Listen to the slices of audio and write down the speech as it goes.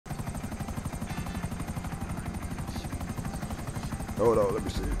Hold on, let me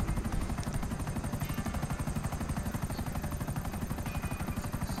see.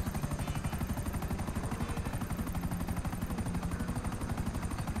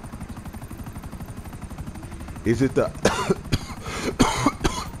 Is it the...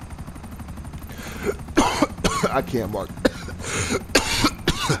 I can't mark.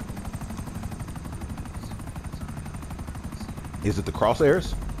 Is it the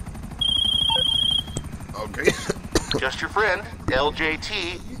crosshairs? Okay. Just your friend,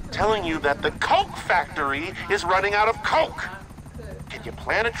 LJT, telling you that the Coke factory is running out of Coke. Can you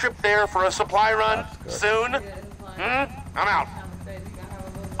plan a trip there for a supply run soon? I'm out.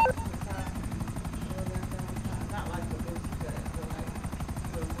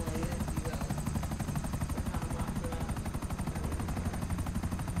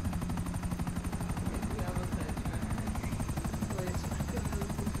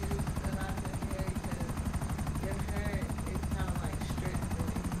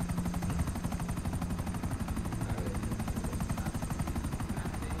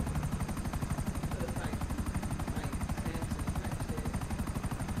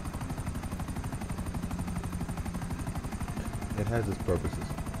 It has its purposes.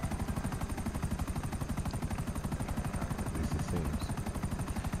 At least it seems.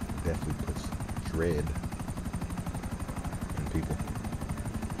 It definitely puts dread in people.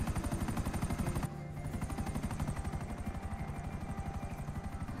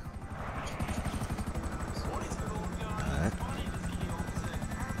 Alright.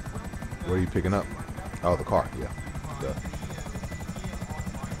 What are you picking up? Oh, the car, yeah. Duh.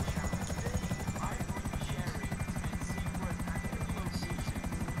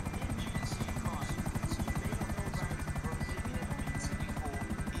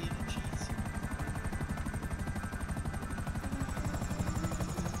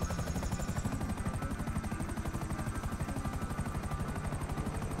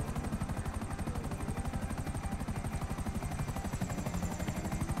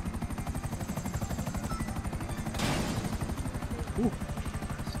 Ooh.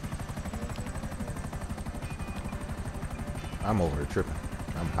 I'm over here tripping.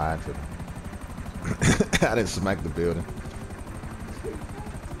 I'm high tripping. I didn't smack the building.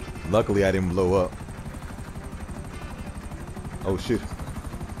 Luckily, I didn't blow up. Oh shit.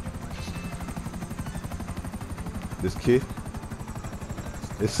 This kid.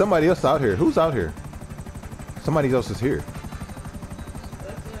 There's somebody else out here. Who's out here? Somebody else is here.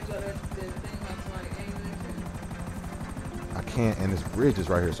 I can't, and this bridge is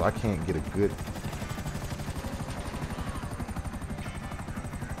right here, so I can't get a good...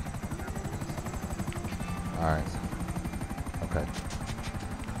 Alright. Okay.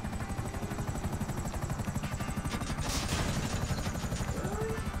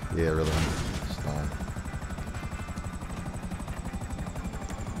 Yeah, really. Stone.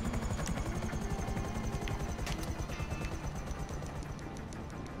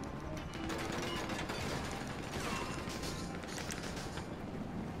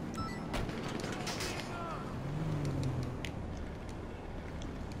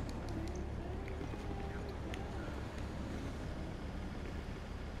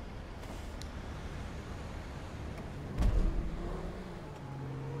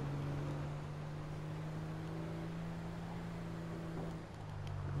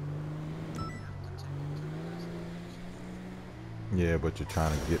 Yeah, but you're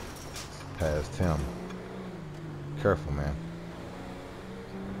trying to get past him. Careful, man.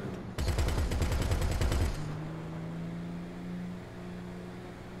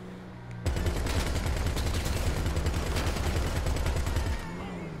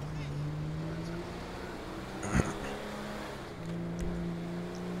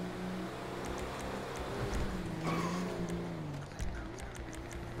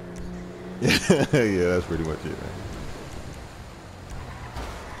 Yeah, that's pretty much it, man.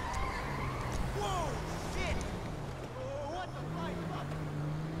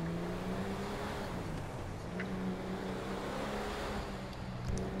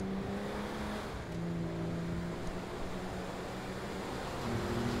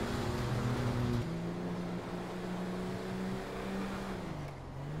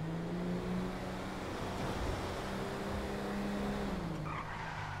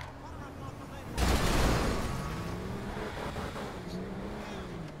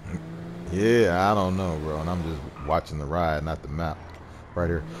 Yeah, I don't know, bro. And I'm just watching the ride, not the map. Right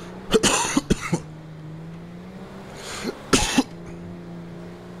here.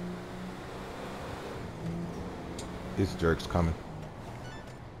 This jerk's coming.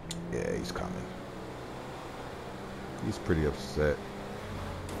 Yeah, he's coming. He's pretty upset.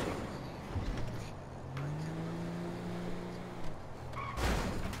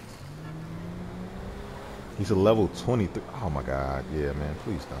 He's a level 23. Oh my god. Yeah, man.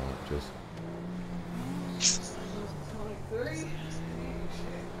 Please don't. Just. 23?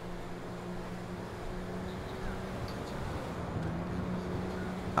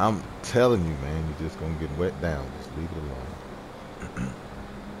 I'm telling you, man. You're just gonna get wet down. Just leave it alone.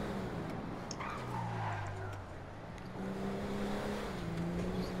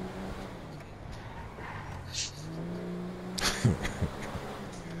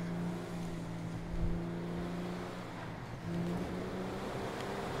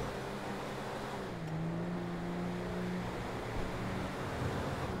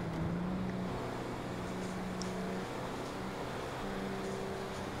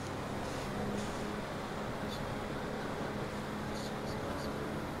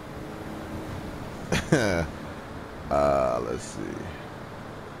 Let's see.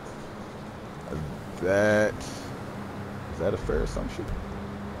 That is that a fair assumption?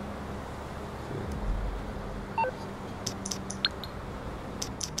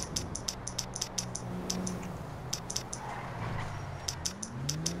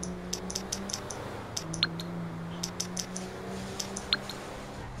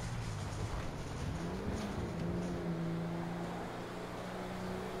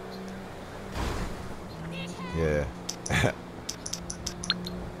 Yeah.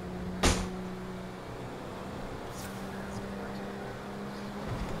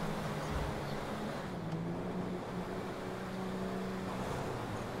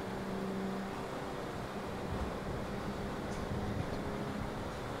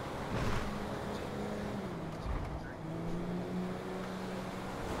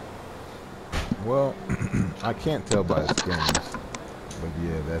 Well, I can't tell by the skins, but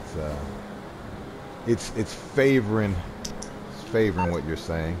yeah, that's it's favoring what you're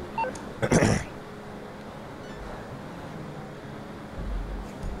saying. Let's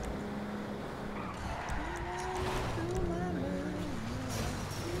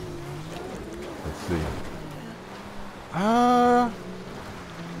see.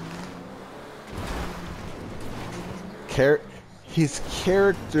 His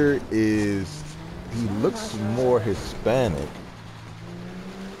character is, he looks more Hispanic.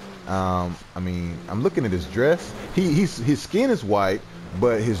 I mean, I'm looking at his dress. His skin is white,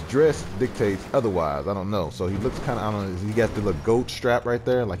 but his dress dictates otherwise. I don't know. So he looks kind of, I don't know. He got the little goat strap right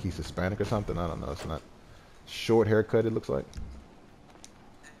there, like he's Hispanic or something. I don't know. It's not short haircut. It looks like.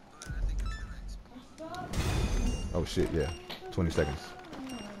 Oh shit! Yeah, 20 seconds.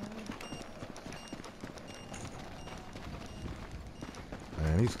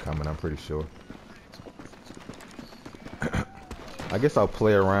 Man, he's coming. I'm pretty sure. I guess I'll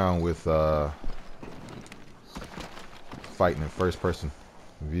play around with fighting in first person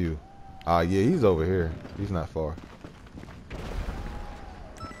view. Yeah, he's over here. He's not far.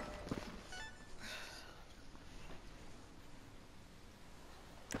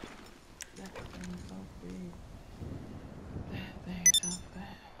 That thing's so big. That thing's so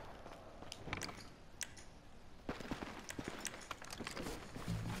fat.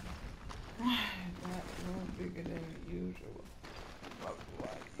 That one bigger than usual.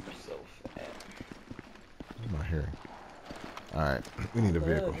 Why you so fat? What's my hearing? Alright, we need a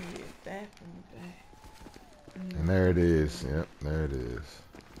vehicle. And there it is. Yep, there it is.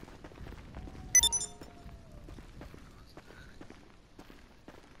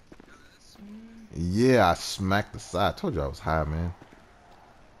 Yeah, I smacked the side. I told you I was high, man.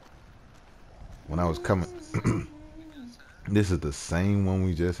 When I was coming. This is the same one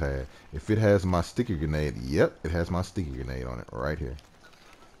we just had. If it has my sticky grenade, yep, it has my sticky grenade on it right here.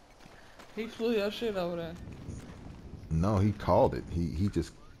 He flew your shit over there. No, he called it. He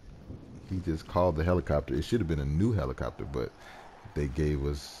just called the helicopter. It should have been a new helicopter, but they gave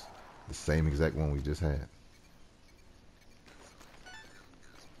us the same exact one we just had.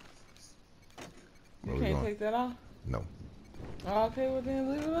 You can't take that off? No. Oh, okay, well then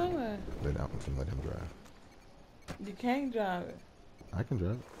leave it on there. Let him drive. You can't drive it. I can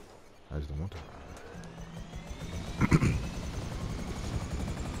drive it. I just don't want to.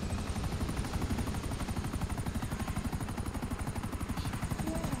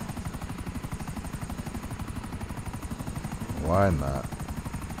 Why not?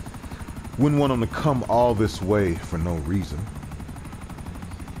 Wouldn't want them to come all this way for no reason.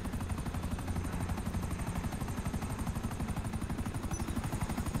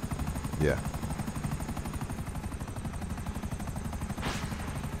 Yeah.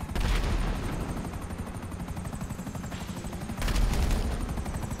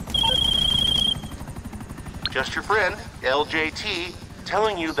 Just your friend, LJT,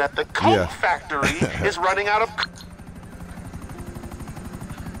 telling you that the Coke factory is running out of...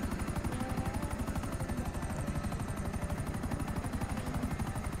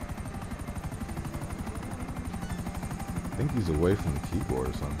 think he's away from the keyboard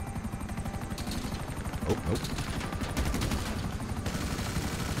or something. Oh, nope.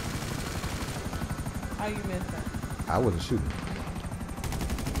 How you miss that? I wasn't shooting.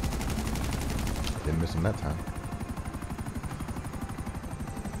 Didn't miss him that time.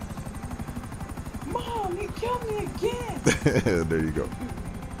 Mom, he killed me again. There you go.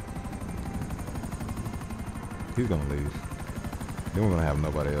 He's gonna leave. Then we're gonna have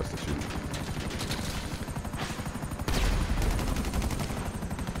nobody else to shoot.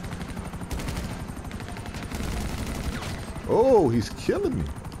 Oh, he's killing me.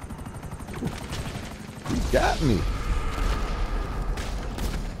 He got me.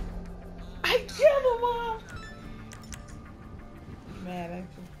 I killed him, Mom. Mad at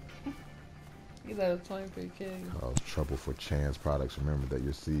you. You let a 23 kill you. Cause trouble for Chan's Products. Remember that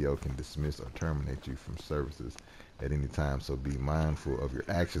your CEO can dismiss or terminate you from services at any time, so be mindful of your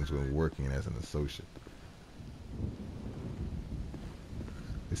actions when working as an associate.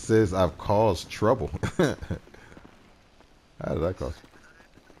 It says I've caused trouble. How did I cause?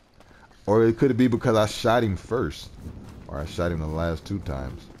 Or it could be because I shot him first, or I shot him the last 2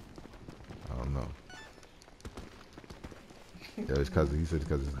 times. I don't know. Yeah, it's because he said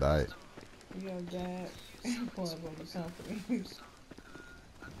because it's diet. Your dad employed on the company.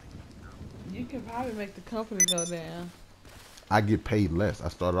 You can probably make the company go down. I get paid less. I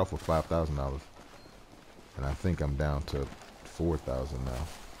started off with $5,000, and I think I'm down to $4,000 now.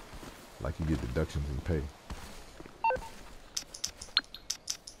 Like you get deductions in pay.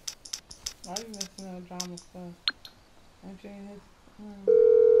 Why are you messing up drama stuff? Ain't you in his?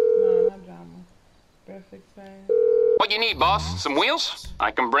 No, not drama. Perfect fast. What you need, boss? Some wheels?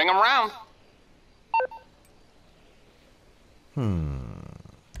 I can bring them round.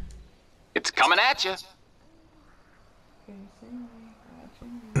 It's coming at you. Can you see me?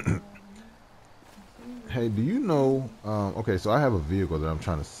 Watching me. Hey, do you know? Okay, so I have a vehicle that I'm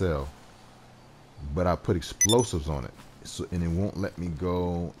trying to sell, but I put explosives on it, so and it won't let me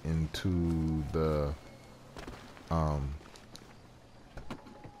go into the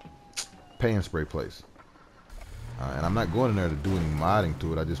pay and spray place. And I'm not going in there to do any modding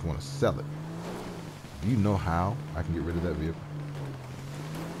to it. I just want to sell it. Do you know how I can get rid of that vehicle?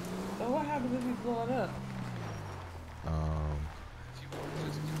 So what happens if you blow it up?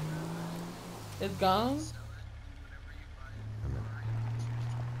 It's gone?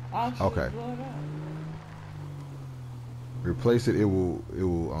 Okay. Blow it up. Replace it. It will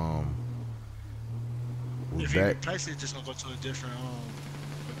If you back. replace it, it's just gonna go to a different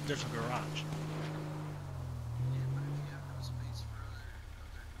garage.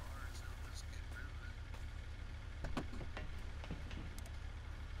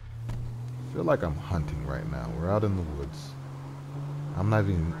 I feel like I'm hunting right now. We're out in the woods. I'm not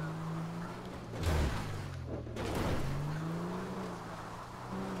even.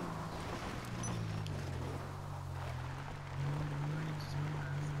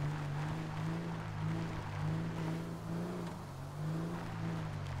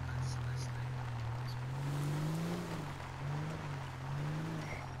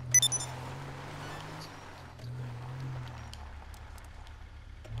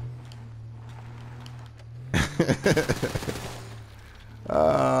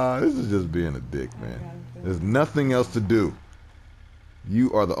 This is just being a dick, man. There's nothing else to do.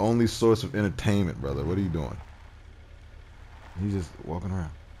 You are the only source of entertainment, brother. What are you doing? He's just walking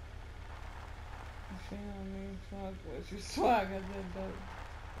around. You know what I mean? Fuck what you swag at that dope.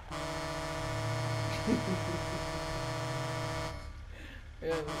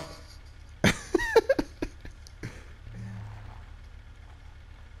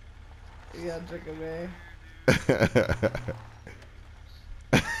 You gotta drink it, man.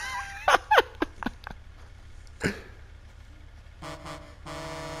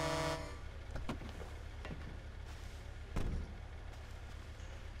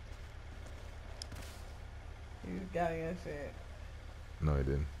 You just got your shit. No, he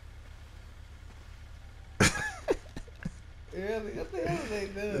didn't. Really? What the hell are they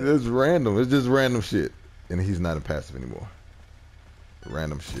doing? It's random. It's just random shit. And he's not in passive anymore.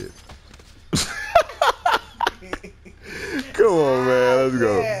 Random shit. Come on, man. Let's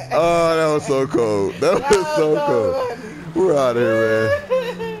go. Oh, that was so cold. That was so cold. We're out of here,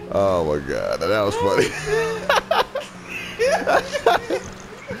 man. Oh, my God. That was funny.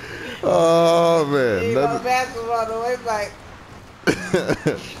 Oh, man. You know, basketball the way back.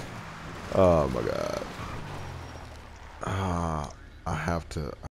 Oh, my God. I have to.